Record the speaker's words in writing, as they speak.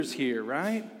here,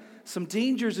 right? Some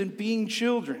dangers in being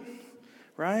children,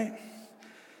 right?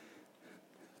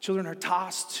 Children are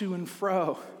tossed to and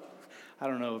fro. I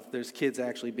don't know if there's kids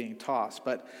actually being tossed,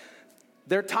 but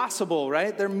they're tossable,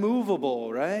 right? They're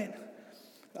movable, right?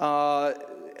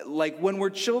 Like when we're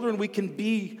children, we can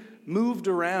be moved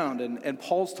around, and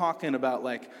Paul's talking about,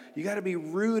 like, you got to be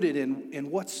rooted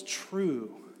in what's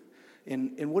true,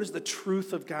 in what is the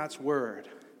truth of God's word.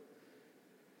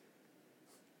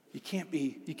 You can't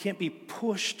be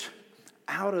pushed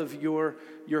out of your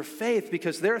faith,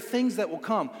 because there are things that will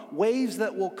come, waves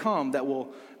that will come that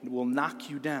will knock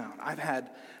you down. I've had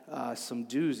some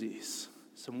doozies,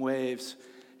 some waves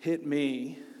hit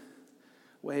me,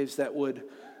 waves that would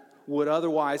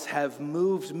otherwise have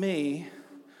moved me,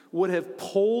 would have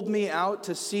pulled me out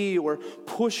to sea or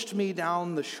pushed me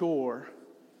down the shore.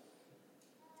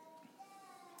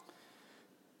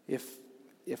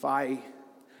 If I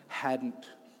hadn't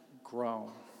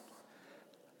grown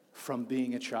from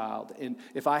being a child, and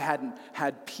if I hadn't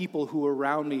had people who were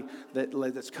around me,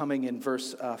 that's coming in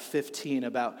verse 15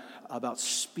 about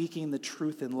speaking the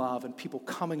truth in love, and people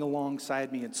coming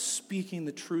alongside me and speaking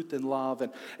the truth in love,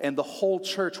 and the whole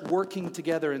church working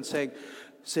together and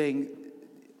saying,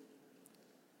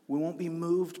 we won't be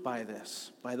moved by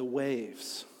this, by the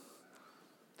waves,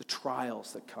 the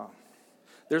trials that come.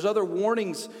 There's other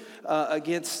warnings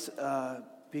against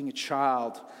being a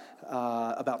child,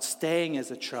 about staying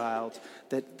as a child,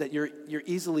 that you're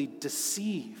easily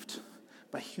deceived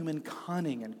by human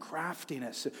cunning and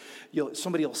craftiness.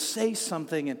 Somebody will say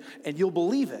something and you'll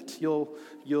believe it. You'll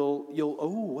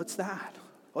oh, what's that?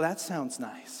 Oh, that sounds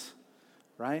nice,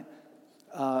 right?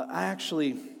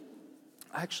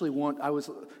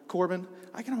 Corbin,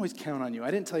 I can always count on you.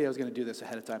 I didn't tell you I was going to do this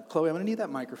ahead of time. Chloe, I'm going to need that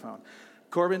microphone.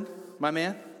 Corbin, my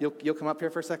man, you'll come up here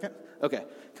for a second? Okay,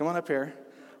 come on up here.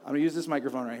 I'm going to use this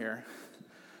microphone right here.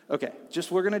 Okay,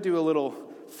 we're going to do a little,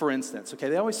 for instance, okay?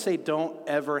 They always say don't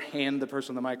ever hand the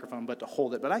person the microphone, but to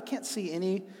hold it. But I can't see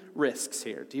any risks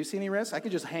here. Do you see any risks? I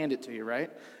could just hand it to you, right?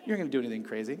 You're not going to do anything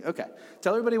crazy. Okay.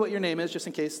 Tell everybody what your name is, just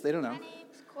in case they don't know. My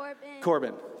name's Corbin.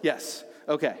 Corbin, yes.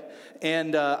 Okay.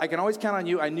 And I can always count on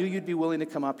you. I knew you'd be willing to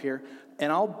come up here.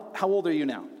 And how old are you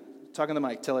now? Talk on the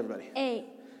mic. Tell everybody. 8.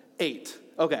 8.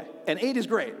 Okay. And 8 is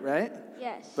great, right?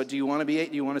 Yes. But do you want to be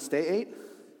 8? Do you want to stay 8?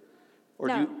 Or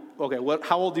no.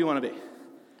 How old do you want to be?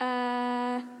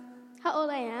 How old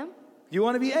I am? You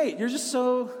want to be 8. You're just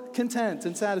so content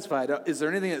and satisfied. Is there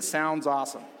anything that sounds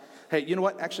awesome? Hey, you know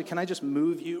what? Actually, can I just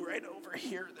move you right over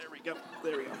here? There we go.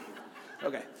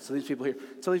 Okay, so these people here.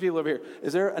 Tell these people over here.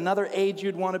 Is there another age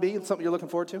you'd want to be? Something you're looking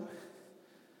forward to?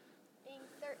 Being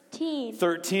 13.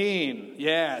 13.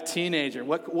 Yeah, teenager.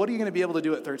 What are you going to be able to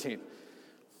do at 13?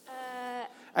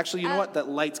 Actually, you know what? That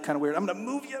light's kind of weird. I'm going to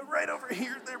move you right over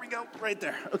here. There we go. Right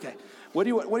there. Okay. What do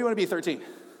you want to be at 13?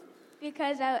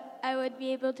 Because I would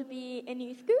be able to be in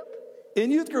youth group. In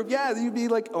youth group, yeah. You'd be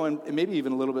like, and maybe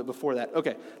even a little bit before that.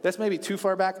 Okay. That's maybe too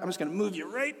far back. I'm just going to move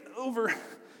you right over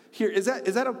here. Is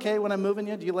that okay when I'm moving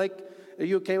you? Are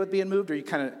you okay with being moved, or you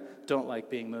kind of don't like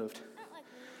being moved? I don't like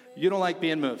being moved. You don't like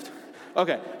being moved.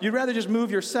 Okay. You'd rather just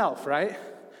move yourself, right?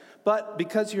 But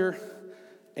because you're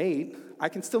 8, I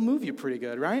can still move you pretty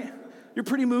good, right? You're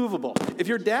pretty movable. If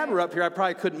your dad were up here, I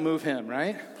probably couldn't move him,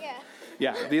 right? Yeah.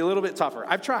 Yeah, it'd be a little bit tougher.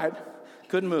 I've tried.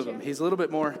 Couldn't move him. He's a little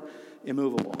bit more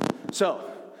immovable. So,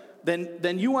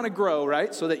 then you want to grow,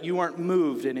 right? So that you aren't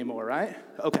moved anymore, right?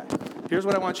 Okay. Here's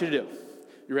what I want you to do.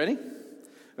 You ready?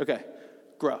 Okay.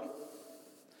 Grow.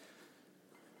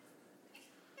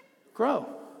 Grow.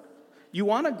 You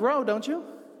want to grow, don't you?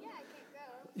 Yeah, I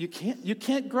can grow. You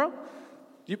can't grow?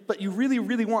 But you really,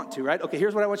 really want to, right? Okay,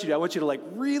 here's what I want you to do. I want you to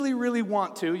really, really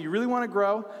want to. You really want to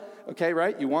grow, okay,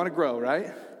 right? You want to grow,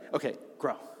 right? Okay,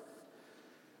 grow.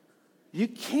 You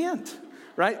can't,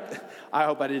 right? I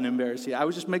hope I didn't embarrass you. I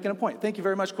was just making a point. Thank you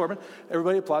very much, Corbin.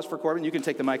 Everybody applause for Corbin. You can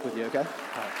take the mic with you, okay?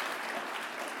 All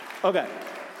right. Okay.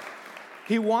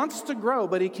 He wants to grow,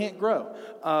 but he can't grow.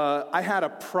 I had a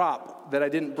prop that I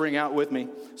didn't bring out with me,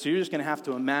 so you're just going to have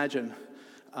to imagine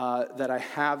that I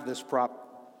have this prop.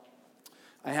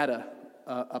 I had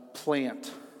a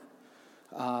plant.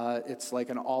 It's like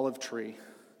an olive tree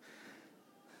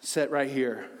set right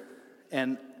here,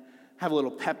 and have a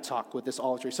little pep talk with this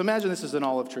olive tree. So imagine this is an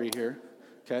olive tree here,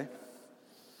 okay?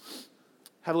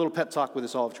 Have a little pep talk with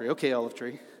this olive tree. Okay, olive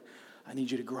tree, I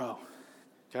need you to grow,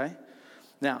 okay?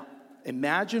 Now,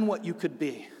 imagine what you could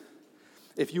be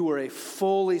if you were a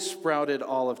fully sprouted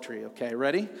olive tree, okay?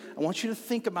 Ready? I want you to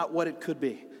think about what it could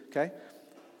be, okay?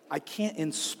 I can't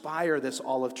inspire this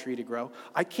olive tree to grow.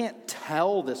 I can't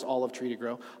tell this olive tree to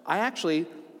grow. I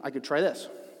could try this.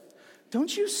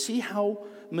 Don't you see how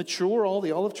mature all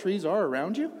the olive trees are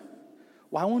around you?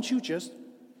 Why won't you just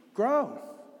grow?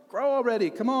 Grow already,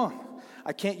 come on.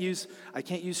 I can't use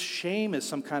shame as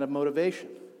some kind of motivation,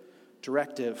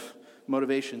 directive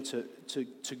motivation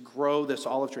to grow this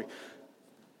olive tree.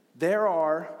 There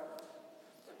are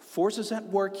forces at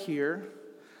work here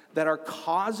that are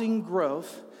causing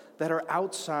growth that are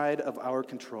outside of our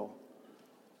control.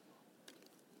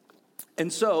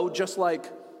 And so, just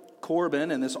like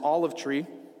Corbin and this olive tree,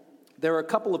 there are a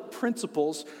couple of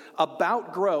principles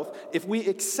about growth. If we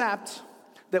accept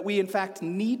that we, in fact,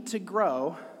 need to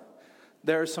grow,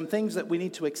 there are some things that we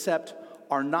need to accept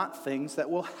are not things that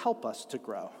will help us to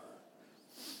grow.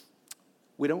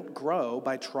 We don't grow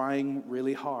by trying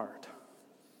really hard,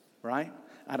 right?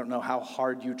 I don't know how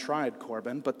hard you tried,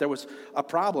 Corbin, but there was a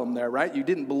problem there, right? You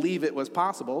didn't believe it was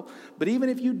possible. But even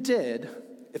if you did,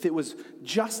 if it was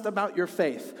just about your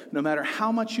faith, no matter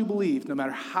how much you believed, no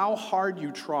matter how hard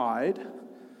you tried,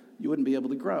 you wouldn't be able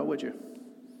to grow, would you?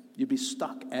 You'd be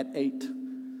stuck at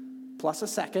 8, plus a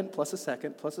second, plus a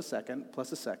second, plus a second,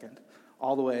 plus a second,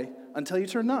 all the way until you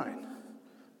turn 9,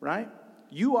 right?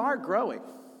 You are growing.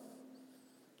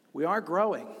 We are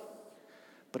growing.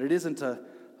 But it isn't a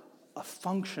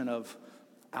function of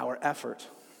our effort.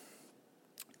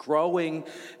 Growing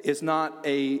is not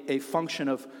a function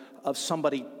of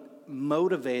somebody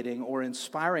motivating or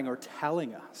inspiring or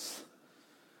telling us.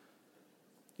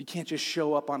 You can't just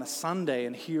show up on a Sunday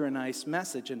and hear a nice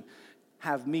message and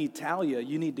have me tell you,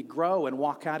 you need to grow, and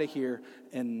walk out of here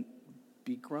and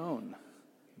be grown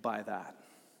by that.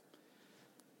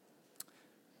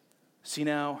 See,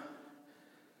 now,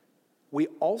 we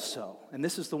also, and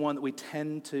this is the one that we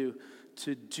tend to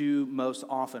do most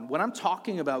often. When I'm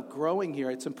talking about growing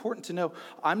here, it's important to know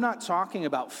I'm not talking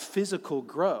about physical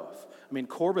growth. I mean,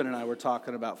 Corbin and I were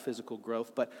talking about physical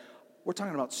growth, but we're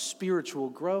talking about spiritual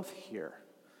growth here.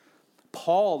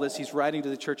 Paul, as he's writing to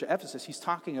the church of Ephesus, he's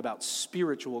talking about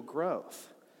spiritual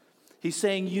growth. He's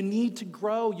saying you need to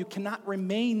grow. You cannot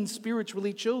remain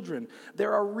spiritually children.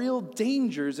 There are real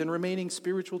dangers in remaining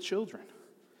spiritual children.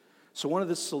 So one of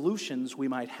the solutions we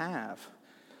might have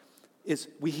is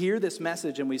we hear this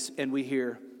message and we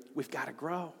hear, we've got to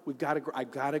grow.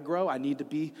 I've got to grow. I need to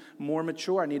be more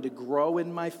mature. I need to grow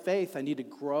in my faith. I need to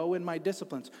grow in my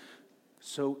disciplines.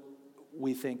 So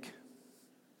we think,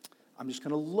 I'm just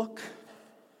going to look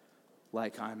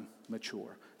like I'm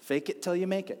mature. Fake it till you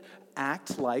make it.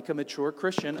 Act like a mature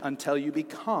Christian until you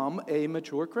become a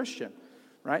mature Christian.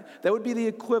 Right? That would be the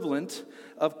equivalent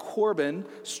of Corbin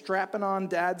strapping on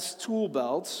Dad's tool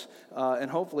belts,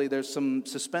 and hopefully there's some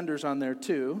suspenders on there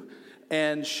too,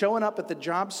 and showing up at the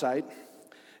job site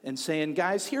and saying,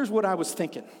 guys, here's what I was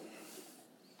thinking.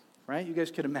 Right? You guys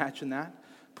could imagine that.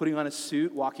 Putting on a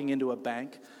suit, walking into a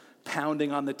bank,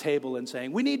 pounding on the table and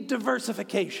saying, we need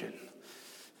diversification.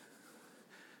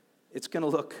 It's going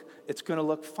to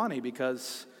look funny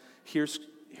because here's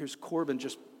Corbin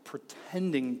just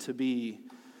pretending to be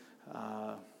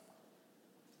a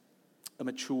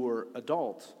mature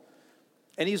adult.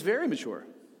 And he's very mature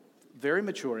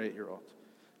 8-year-old.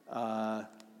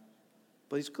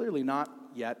 But he's clearly not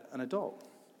yet an adult.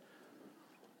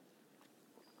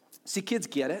 See, kids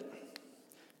get it.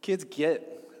 Kids get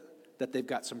that they've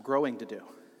got some growing to do.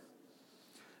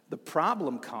 The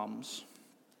problem comes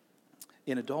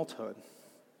in adulthood.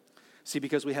 See,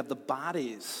 because we have the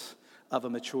bodies of a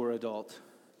mature adult,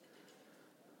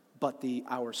 but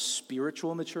our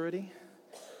spiritual maturity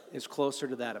is closer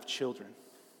to that of children.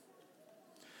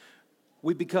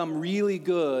 We become really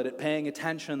good at paying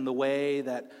attention the way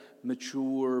that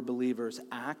mature believers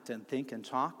act and think and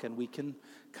talk, and we can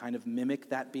kind of mimic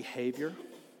that behavior.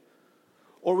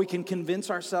 Or we can convince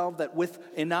ourselves that with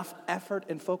enough effort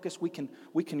and focus, we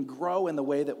can grow in the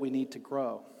way that we need to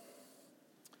grow.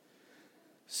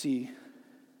 See,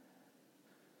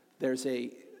 there's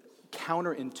a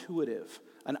counterintuitive,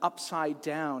 an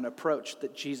upside-down approach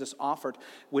that Jesus offered.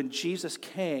 When Jesus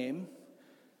came,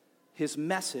 his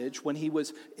message, when he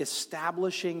was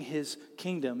establishing his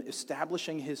kingdom,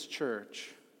 establishing his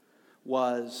church,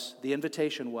 the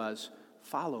invitation was,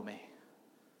 follow me,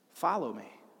 follow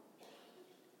me.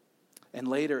 And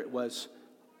later it was,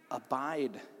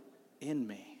 abide in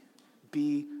me,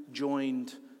 be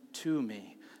joined to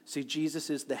me. See, Jesus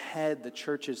is the head, the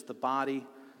church is the body.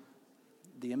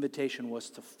 The invitation was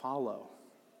to follow.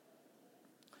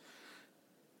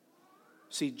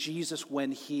 See, Jesus,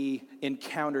 when he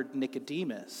encountered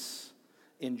Nicodemus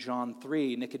in John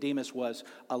 3, Nicodemus was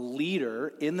a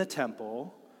leader in the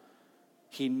temple.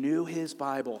 He knew his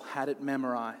Bible, had it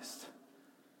memorized.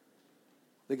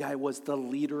 The guy was the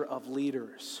leader of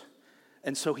leaders.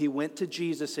 And so he went to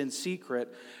Jesus in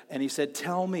secret, and he said,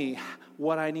 tell me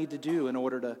what I need to do in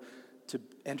order to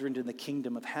enter into the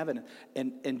kingdom of heaven.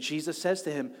 And Jesus says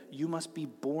to him, you must be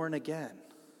born again.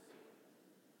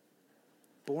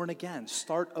 Born again.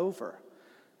 Start over.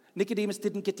 Nicodemus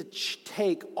didn't get to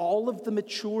take all of the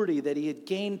maturity that he had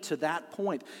gained to that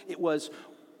point. It was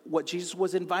what Jesus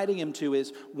was inviting him to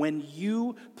is when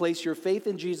you place your faith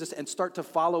in Jesus and start to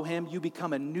follow him, you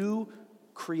become a new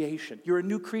creation. You're a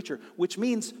new creature, which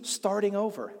means starting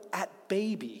over at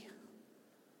baby.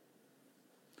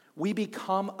 We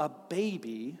become a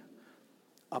baby,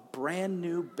 a brand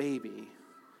new baby,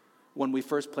 when we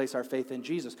first place our faith in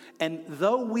Jesus. And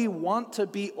though we want to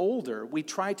be older, we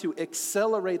try to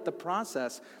accelerate the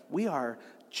process, we are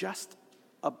just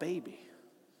a baby.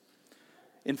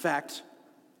 In fact,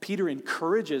 Peter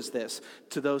encourages this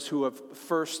to those who have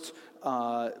first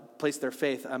placed their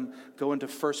faith. I'm going to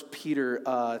 1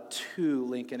 Peter 2,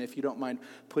 Lincoln, if you don't mind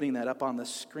putting that up on the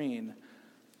screen.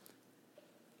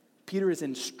 Peter is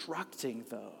instructing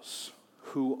those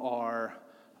who are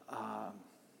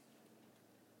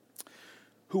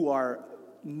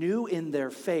new in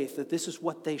their faith that this is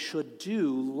what they should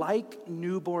do, like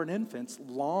newborn infants,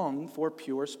 long for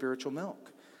pure spiritual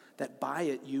milk, that by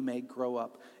it you may grow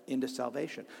up into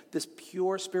salvation. This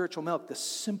pure spiritual milk, the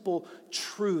simple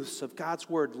truths of God's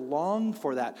word, long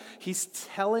for that. He's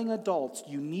telling adults,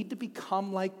 you need to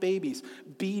become like babies.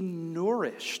 Be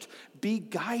nourished, be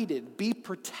guided, be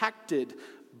protected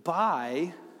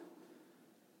by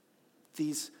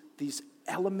these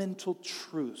elemental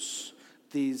truths,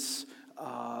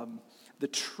 the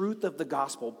truth of the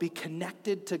gospel. Be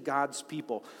connected to God's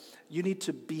people. You need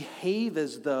to behave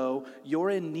as though you're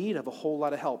in need of a whole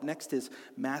lot of help. Next is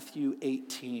Matthew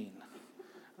 18.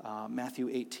 Matthew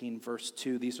 18, verse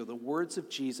 2. These are the words of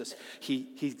Jesus.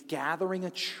 He's gathering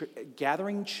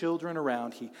children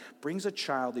around. He brings a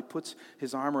child. He puts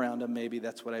his arm around him. Maybe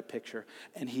that's what I picture.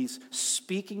 And he's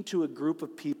speaking to a group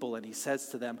of people. And he says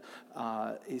to them,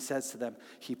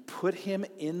 he put him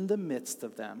in the midst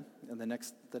of them. And the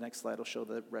next slide will show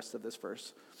the rest of this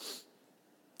verse.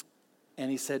 And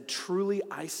he said, truly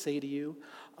I say to you,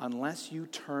 unless you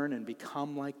turn and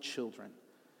become like children,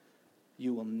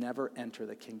 you will never enter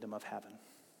the kingdom of heaven.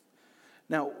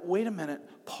 Now, wait a minute.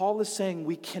 Paul is saying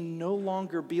we can no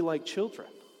longer be like children.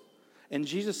 And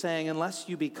Jesus is saying, unless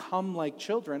you become like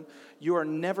children, you're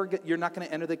not going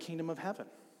to enter the kingdom of heaven.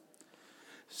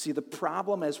 See, the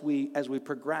problem as we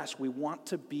progress, we want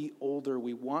to be older,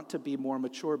 we want to be more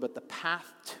mature, but the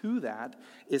path to that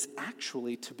is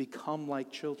actually to become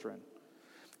like children.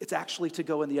 It's actually to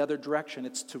go in the other direction.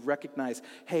 It's to recognize,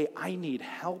 hey, I need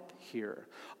help here.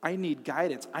 I need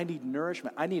guidance. I need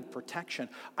nourishment. I need protection.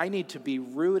 I need to be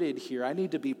rooted here. I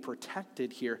need to be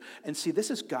protected here. And see, this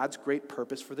is God's great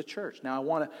purpose for the church.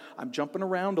 Now, I'm jumping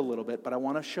around a little bit, but I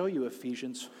want to show you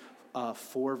Ephesians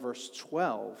 4, verse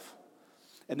 12.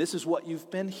 And this is what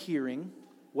you've been hearing.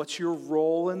 What's your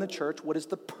role in the church? What is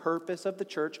the purpose of the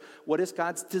church? What is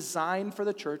God's design for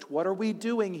the church? What are we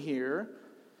doing here?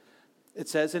 It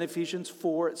says in Ephesians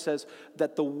 4, it says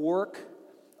that the work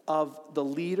of the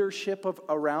leadership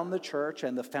around the church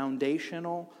and the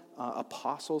foundational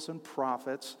apostles and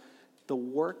prophets, the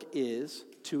work is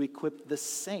to equip the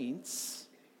saints,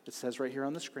 it says right here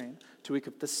on the screen, to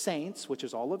equip the saints, which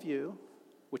is all of you,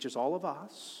 which is all of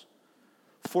us,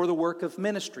 for the work of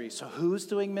ministry. So who's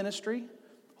doing ministry?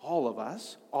 All of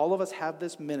us. All of us have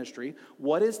this ministry.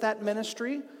 What is that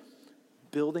ministry?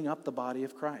 Building up the body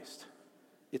of Christ.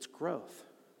 It's growth.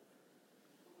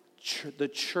 The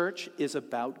church is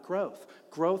about growth.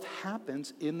 Growth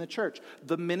happens in the church.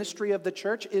 The ministry of the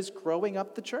church is growing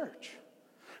up the church.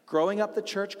 Growing up the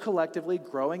church collectively,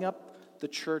 growing up the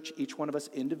church, each one of us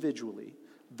individually.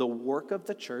 The work of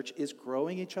the church is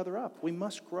growing each other up. We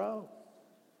must grow.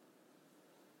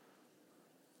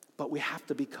 But we have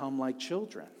to become like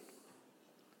children,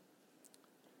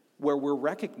 where we're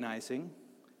recognizing,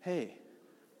 hey,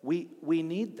 we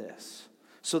need this.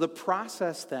 So the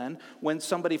process then, when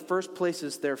somebody first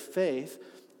places their faith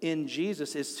in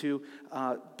Jesus, is to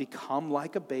become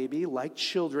like a baby, like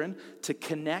children, to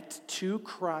connect to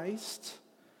Christ,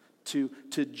 to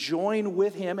join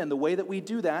with him. And the way that we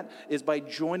do that is by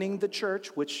joining the church,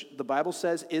 which the Bible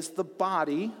says is the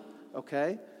body,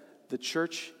 okay? The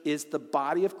church is the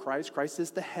body of Christ. Christ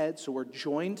is the head, so we're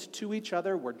joined to each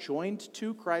other. We're joined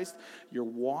to Christ. You're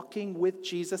walking with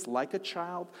Jesus like a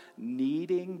child,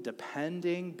 needing,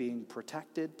 depending, being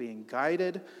protected, being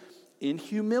guided. In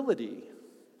humility,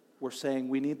 we're saying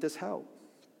we need this help.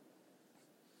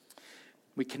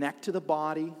 We connect to the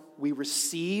body. We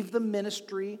receive the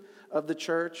ministry of the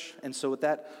church. And so what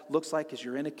that looks like is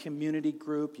you're in a community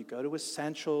group. You go to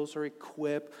Essentials or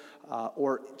Equip,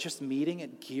 or just meeting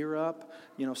at Gear Up,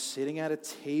 sitting at a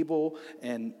table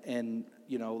and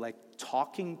like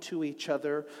talking to each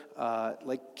other.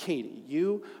 Like Katie,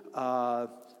 you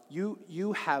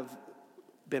have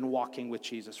been walking with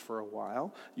Jesus for a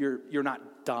while. You're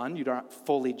not done. You're not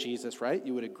fully Jesus, right?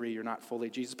 You would agree you're not fully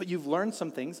Jesus, but you've learned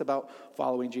some things about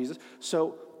following Jesus.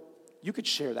 So you could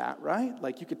share that, right?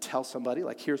 Like you could tell somebody,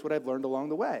 like, here's what I've learned along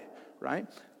the way, right?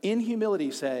 In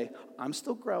humility, say, I'm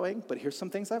still growing, but here's some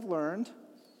things I've learned.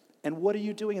 And what are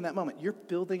you doing in that moment? You're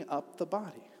building up the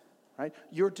body, right?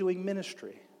 You're doing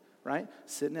ministry, right?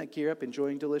 Sitting at Gear Up,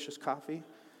 enjoying delicious coffee,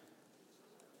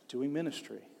 doing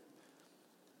ministry.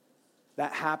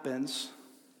 That happens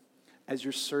as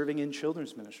you're serving in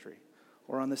children's ministry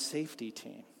or on the safety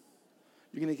team.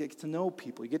 You're going to get to know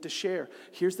people. You get to share.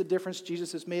 Here's the difference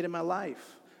Jesus has made in my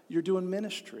life. You're doing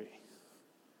ministry.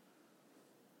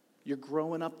 You're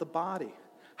growing up the body.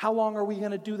 How long are we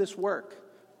going to do this work?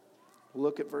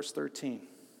 Look at verse 13.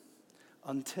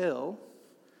 Until,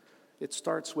 it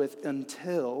starts with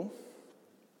until.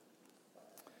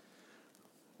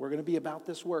 We're going to be about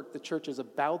this work. The church is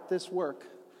about this work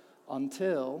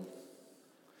until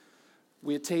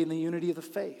we attain the unity of the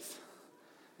faith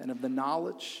and of the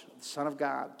knowledge of the Son of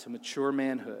God, to mature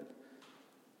manhood,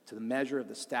 to the measure of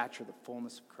the stature of the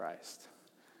fullness of Christ.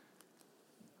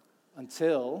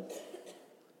 Until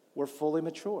we're fully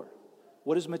mature.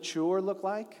 What does mature look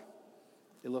like?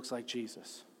 It looks like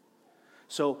Jesus.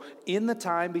 So in the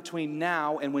time between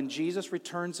now and when Jesus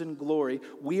returns in glory,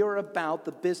 we are about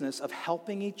the business of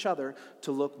helping each other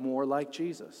to look more like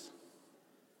Jesus,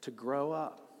 to grow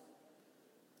up.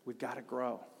 We've got to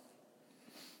grow.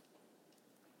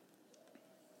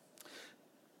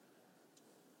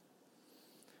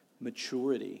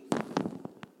 Maturity.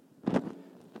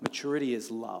 Maturity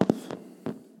is love.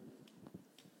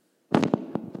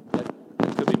 That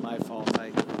could be my fault.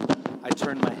 I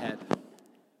turned my head.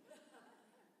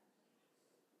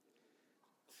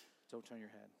 Don't turn your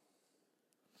head.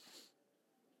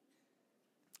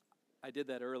 I did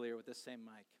that earlier with this same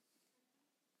mic.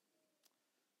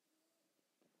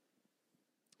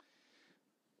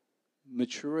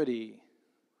 Maturity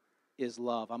is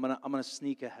love. I'm gonna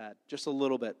sneak ahead just a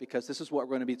little bit because this is what we're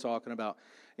going to be talking about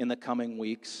in the coming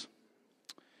weeks.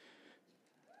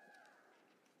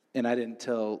 And I didn't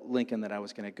tell Lincoln that I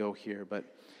was going to go here, but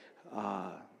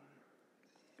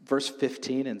verse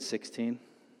 15 and 16.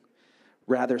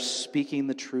 Rather, speaking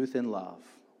the truth in love,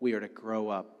 we are to grow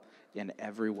up in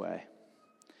every way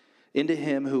into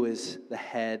him who is the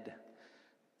head,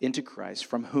 into Christ,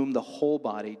 from whom the whole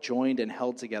body, joined and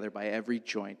held together by every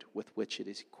joint with which it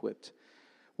is equipped,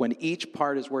 when each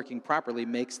part is working properly,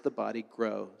 makes the body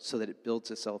grow so that it builds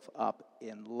itself up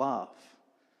in love.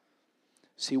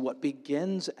 See, what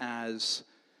begins as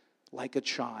like a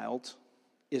child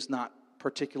is not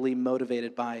particularly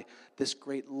motivated by this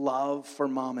great love for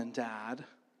mom and dad.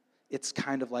 It's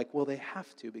kind of like, well, they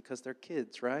have to because they're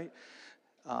kids, right?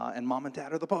 And mom and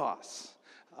dad are the boss.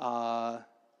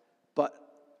 But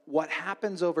what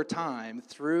happens over time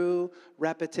through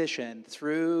repetition,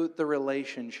 through the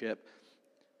relationship,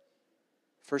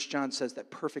 1 John says that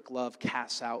perfect love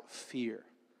casts out fear.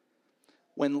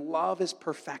 When love is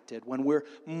perfected, when we're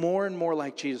more and more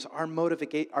like Jesus, our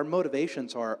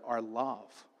motivations are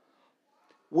love.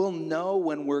 We'll know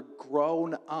when we're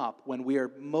grown up, when we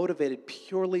are motivated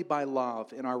purely by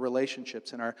love in our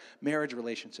relationships, in our marriage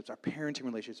relationships, our parenting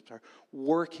relationships, our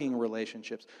working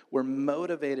relationships. We're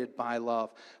motivated by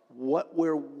love. What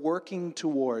we're working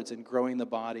towards in growing the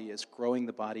body is growing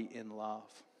the body in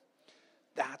love.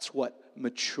 That's what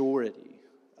maturity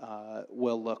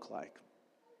will look like.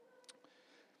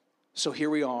 So here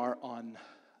we are on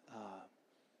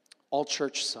All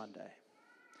Church Sunday.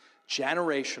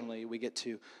 Generationally, we get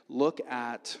to look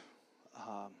at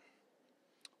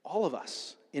all of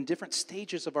us in different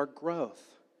stages of our growth,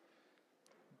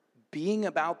 being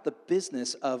about the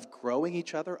business of growing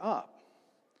each other up.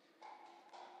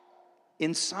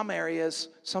 In some areas,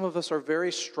 some of us are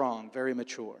very strong, very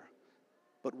mature,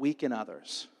 but weak in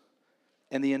others.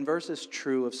 And the inverse is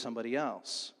true of somebody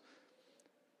else.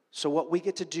 So what we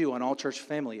get to do on All Church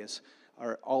Family is,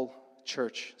 or All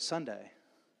Church Sunday,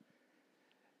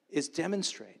 is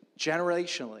demonstrate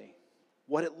generationally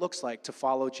what it looks like to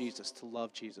follow Jesus, to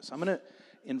love Jesus. I'm going to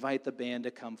invite the band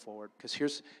to come forward because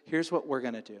here's what we're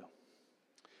going to do.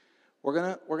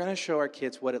 We're going to show our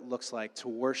kids what it looks like to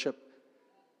worship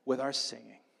with our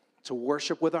singing, to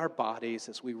worship with our bodies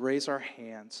as we raise our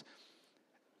hands,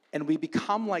 And we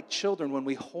become like children when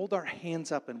we hold our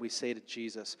hands up and we say to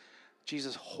Jesus,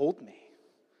 Jesus, hold me,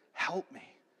 help me,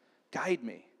 guide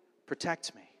me,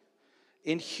 protect me.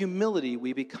 In humility,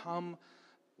 we become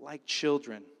like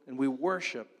children, and we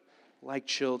worship like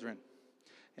children.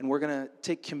 And we're going to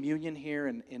take communion here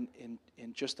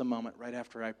in just a moment, right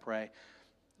after I pray.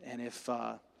 And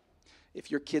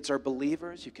if your kids are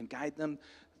believers, you can guide them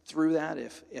through that.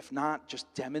 If not,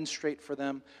 just demonstrate for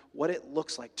them what it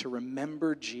looks like to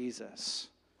remember Jesus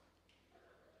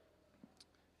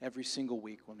every single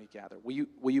week when we gather.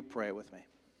 Will you pray with me?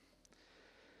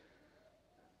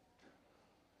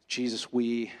 Jesus,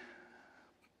 we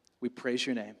praise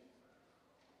your name.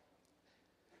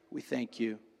 We thank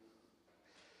you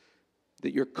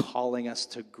that you're calling us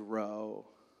to grow,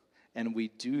 and we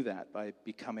do that by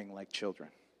becoming like children.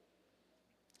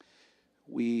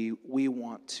 We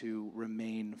want to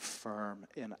remain firm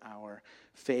in our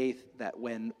faith, that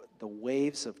when the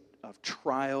waves of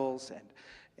trials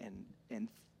and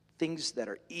things that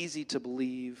are easy to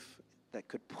believe, that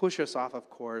could push us off of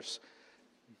course,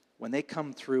 when they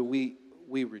come through, we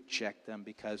reject them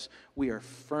because we are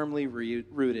firmly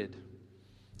rooted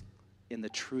in the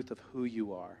truth of who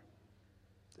you are.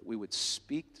 That we would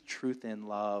speak the truth in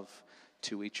love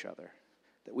to each other.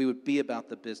 That we would be about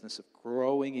the business of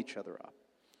growing each other up.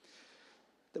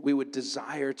 That we would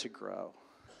desire to grow.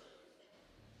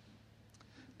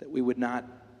 That we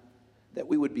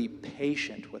would be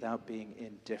patient without being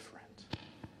indifferent.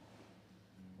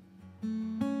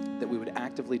 That we would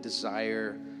actively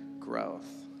desire growth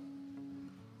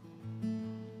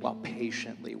while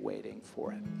patiently waiting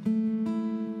for it.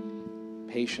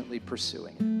 Patiently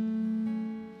pursuing it.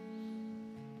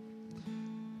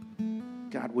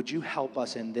 God, would you help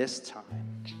us in this time,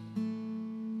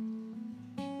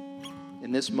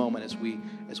 in this moment as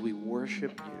we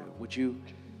worship you? Would you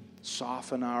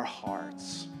soften our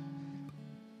hearts,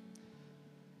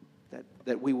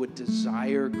 that we would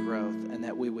desire growth and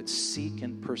that we would seek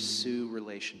and pursue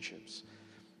relationships?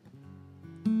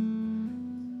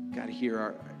 God,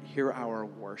 hear our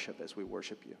worship as we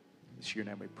worship you. It's your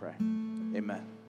name we pray. Amen.